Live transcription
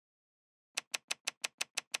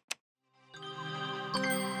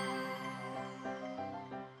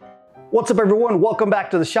What's up everyone, welcome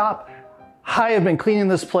back to the shop. I have been cleaning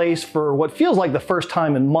this place for what feels like the first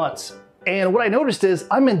time in months. And what I noticed is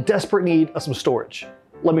I'm in desperate need of some storage.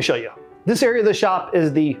 Let me show you. This area of the shop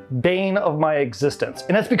is the bane of my existence.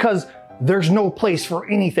 And that's because there's no place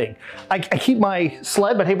for anything. I keep my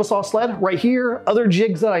sled, my table saw sled right here, other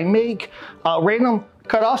jigs that I make, random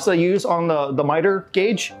cutoffs that I use on the miter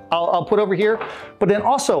gauge, I'll put over here. But then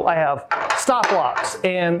also I have stop blocks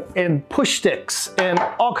and push sticks and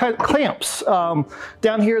all kinds of clamps.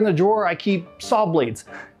 Down here in the drawer, I keep saw blades.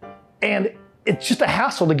 And it's just a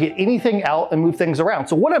hassle to get anything out and move things around.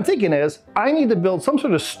 So what I'm thinking is I need to build some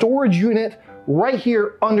sort of storage unit right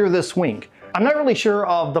here under this wing. I'm not really sure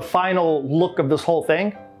of the final look of this whole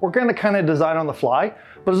thing. We're gonna kind of design on the fly,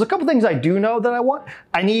 but there's a couple things I do know that I want.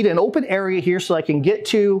 I need an open area here so I can get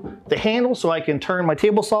to the handle so I can turn my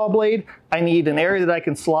table saw blade. I need an area that I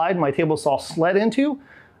can slide my table saw sled into.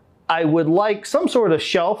 I would like some sort of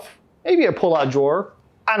shelf, maybe a pull-out drawer,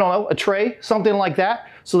 I don't know, a tray, something like that,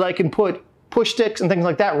 so that I can put push sticks and things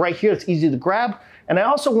like that right here. It's easy to grab. And I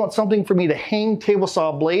also want something for me to hang table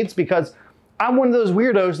saw blades because I'm one of those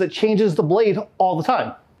weirdos that changes the blade all the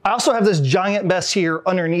time. I also have this giant mess here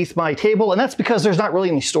underneath my table, and that's because there's not really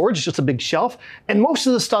any storage, it's just a big shelf. And most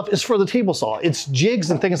of the stuff is for the table saw. It's jigs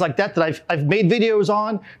and things like that that I've made videos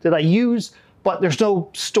on, that I use, but there's no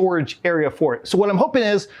storage area for it. So what I'm hoping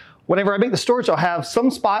is, whenever I make the storage, I'll have some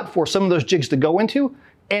spot for some of those jigs to go into.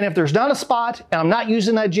 And if there's not a spot and I'm not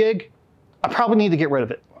using that jig, I probably need to get rid of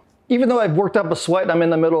it. Even though I've worked up a sweat and I'm in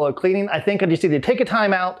the middle of cleaning, I think I just need to take a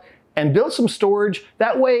time out and build some storage.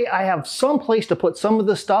 That way I have some place to put some of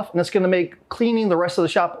this stuff, and it's gonna make cleaning the rest of the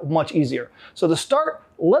shop much easier. So to start,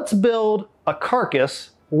 let's build a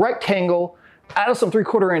carcass rectangle out of some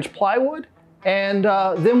 3/4 inch plywood, and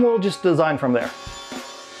then we'll just design from there.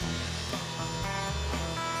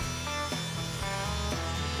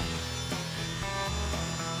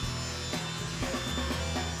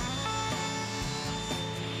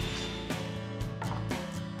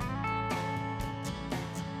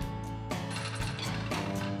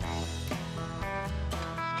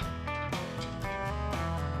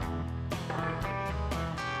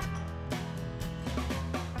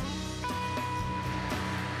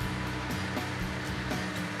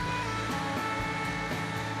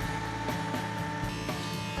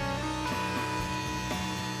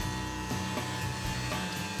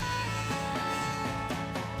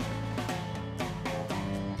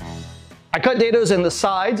 I cut dados in the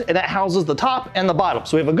sides, and that houses the top and the bottom.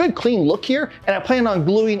 So we have a good clean look here, and I plan on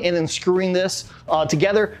gluing and then screwing this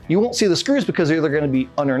together. You won't see the screws because they're either gonna be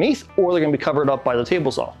underneath or they're gonna be covered up by the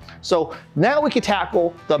table saw. So now we can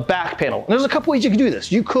tackle the back panel. And there's a couple ways you can do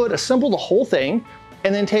this. You could assemble the whole thing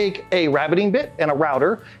and then take a rabbiting bit and a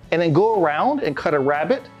router and then go around and cut a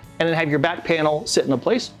rabbet and then have your back panel sit in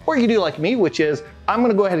place. Or you can do like me, which is I'm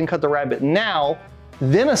gonna go ahead and cut the rabbet now,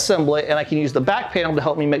 then assemble it, and I can use the back panel to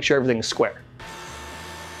help me make sure everything is square.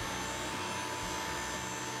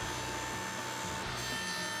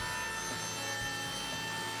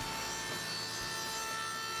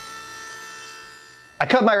 I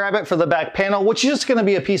cut my rabbet for the back panel, which is just gonna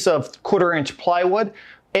be a piece of 1/4 inch plywood.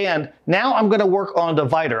 And now I'm gonna work on a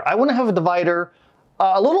divider. I wanna have a divider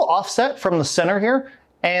a little offset from the center here,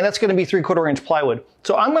 and that's gonna be 3/4 inch plywood.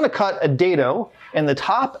 So I'm gonna cut a dado in the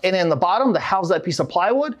top and in the bottom to house that piece of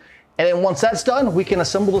plywood. And then once that's done, we can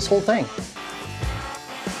assemble this whole thing.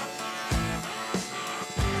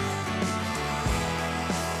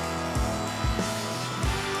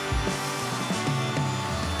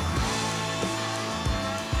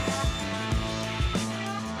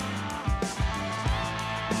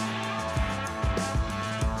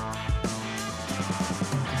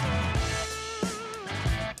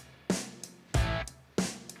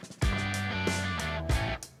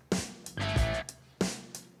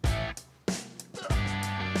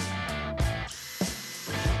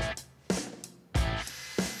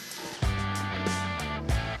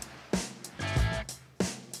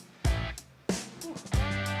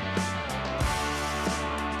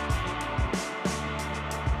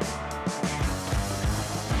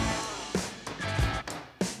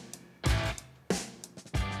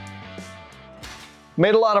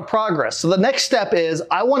 Made a lot of progress. So the next step is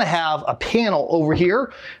I want to have a panel over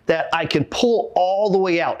here that I can pull all the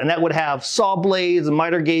way out, and that would have saw blades and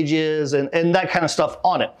miter gauges and that kind of stuff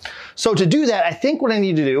on it. So to do that, I think what I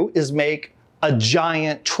need to do is make a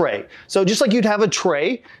giant tray. So just like you'd have a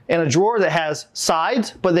tray and a drawer that has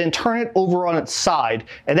sides, but then turn it over on its side,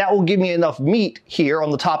 and that will give me enough meat here on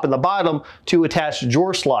the top and the bottom to attach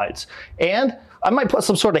drawer slides. And I might put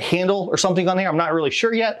some sort of handle or something on here. I'm not really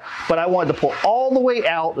sure yet, but I wanted to pull all the way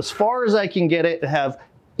out as far as I can get it and have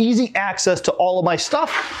easy access to all of my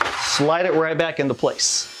stuff, slide it right back into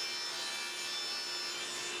place.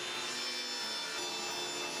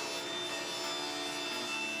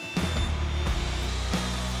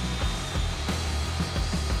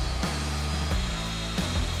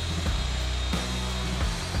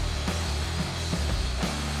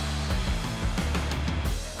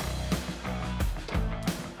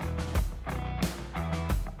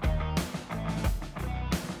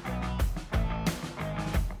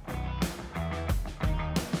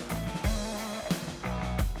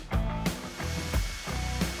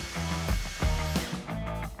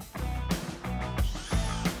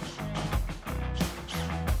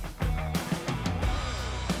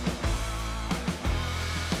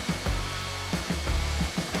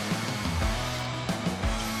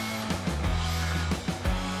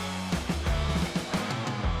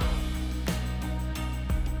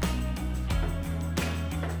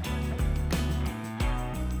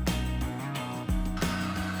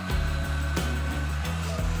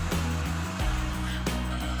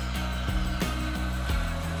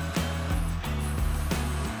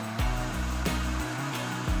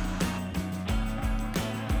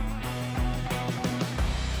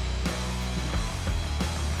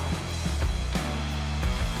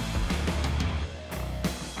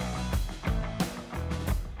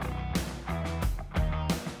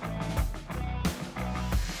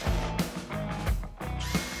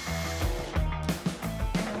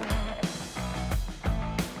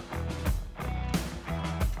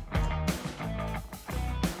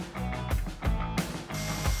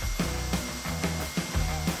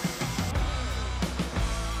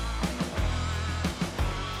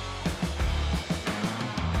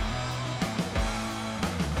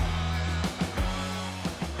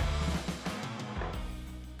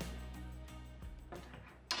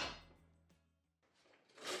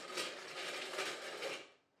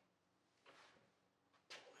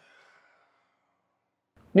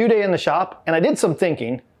 New day in the shop, and I did some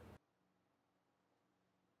thinking.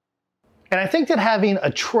 And I think that having a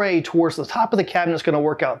tray towards the top of the cabinet is going to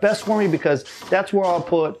work out best for me, because that's where I'll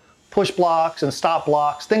put push blocks and stop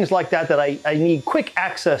blocks, things like that that I need quick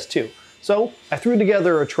access to. So I threw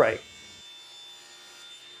together a tray.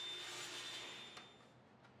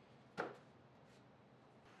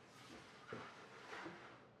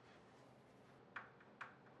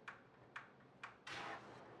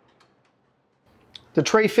 The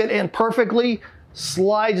tray fit in perfectly,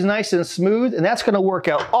 slides nice and smooth, and that's gonna work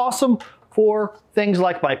out awesome for things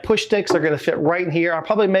like my push sticks. They're gonna fit right in here. I'll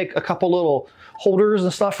probably make a couple little holders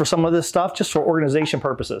and stuff for some of this stuff, just for organization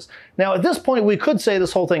purposes. Now at this point, we could say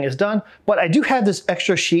this whole thing is done, but I do have this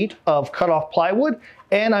extra sheet of cut off plywood,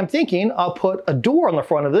 and I'm thinking I'll put a door on the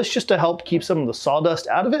front of this just to help keep some of the sawdust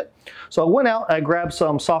out of it. So I went out, I grabbed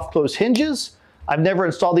some soft close hinges. I've never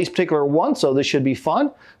installed these particular ones, so this should be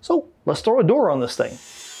fun. So let's throw a door on this thing.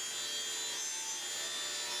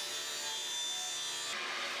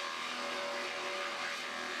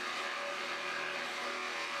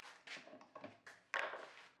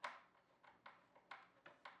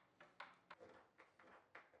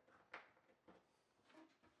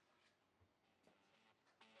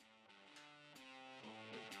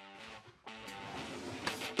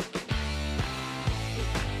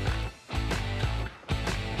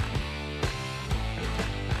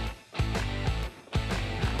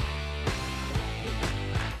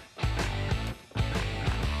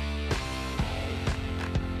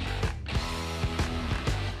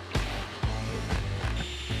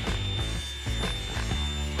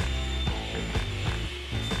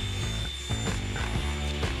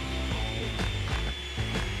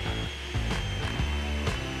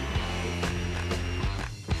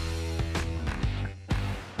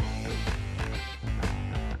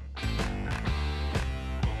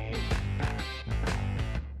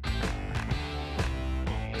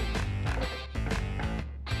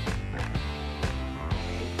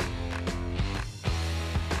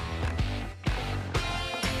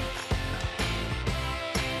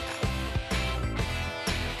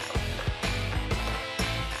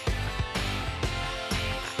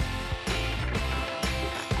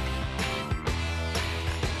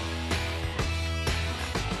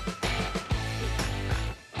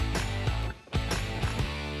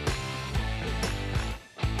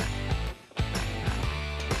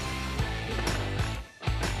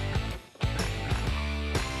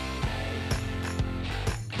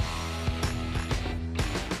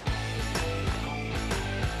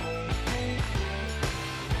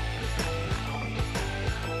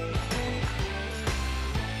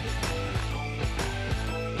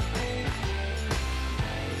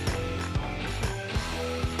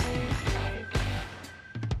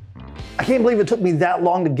 can't believe it took me that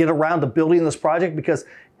long to get around to building this project because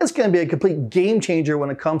it's going to be a complete game changer when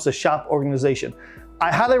it comes to shop organization.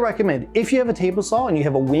 I highly recommend, if you have a table saw and you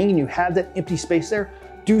have a wing and you have that empty space there,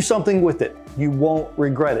 do something with it. You won't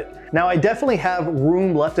regret it. Now, I definitely have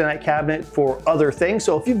room left in that cabinet for other things.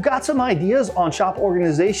 So if you've got some ideas on shop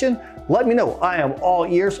organization, let me know. I am all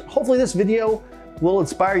ears. Hopefully this video will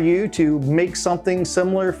inspire you to make something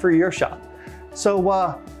similar for your shop. So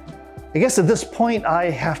I guess at this point I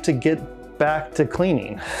have to get back to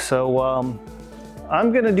cleaning. So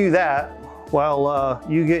I'm gonna do that while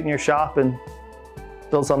you get in your shop and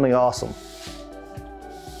build something awesome.